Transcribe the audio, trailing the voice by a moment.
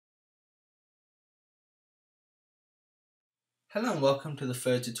Hello and welcome to the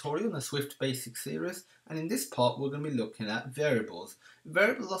third tutorial in the Swift Basics series, and in this part we're going to be looking at variables.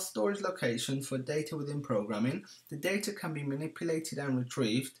 Variables are storage locations for data within programming. The data can be manipulated and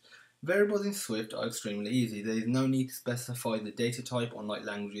retrieved. Variables in Swift are extremely easy. There is no need to specify the data type, unlike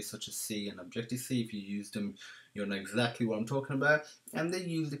languages such as C and Objective-C. If you use them, you'll know exactly what I'm talking about. And they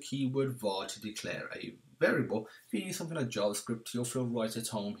use the keyword var to declare a variable. If you use something like JavaScript, you'll feel right at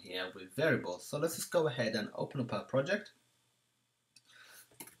home here with variables. So let's just go ahead and open up our project.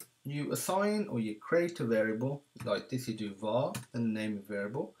 You assign or you create a variable like this. You do var, then the name of the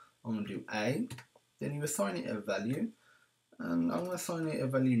variable. I'm going to do a, then you assign it a value, and I'm going to assign it a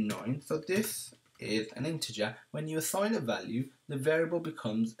value 9. So this is an integer. When you assign a value, the variable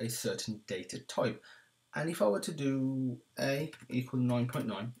becomes a certain data type. And if I were to do a equals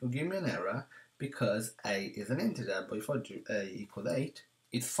 9.9, it'll give me an error because a is an integer. But if I do a equals 8,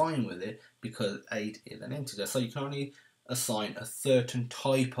 it's fine with it because 8 is an integer. So you can only assign a certain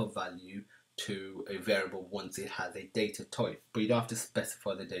type of value to a variable once it has a data type, but you don't have to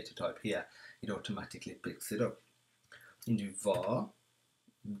specify the data type here. It automatically picks it up. You do var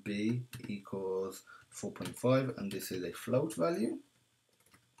b equals 4.5, and this is a float value.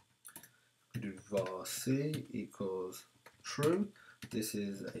 You do var c equals true. This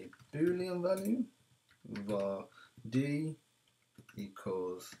is a boolean value. Var d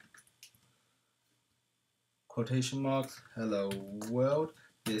equals quotation marks hello world.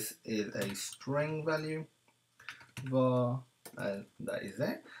 This is a string value. Var that is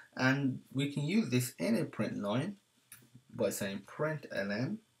it, and we can use this in a print line by saying print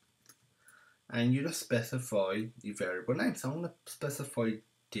ln, and you just specify the variable name. So I'm going to specify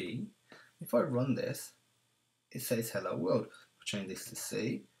d. If I run this, it says hello world. Change this to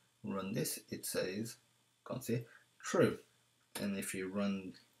c, run this, it says, can't see it, true. And if you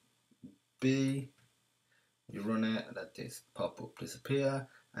run b, you run it, let this pop-up disappear,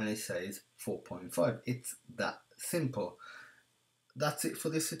 and it says 4.5. It's that simple. That's it for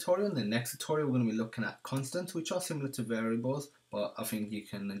this tutorial. In the next tutorial, we're going to be looking at constants, which are similar to variables, but I think you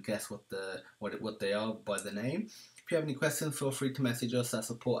can guess what they are by the name. If you have any questions, feel free to message us at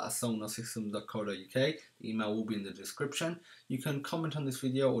support@sonossystems.co.uk. The email will be in the description. You can comment on this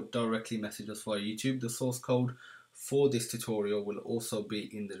video or directly message us via YouTube. The source code for this tutorial will also be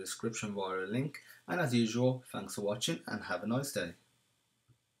in the description via a link. And as usual, thanks for watching and have a nice day.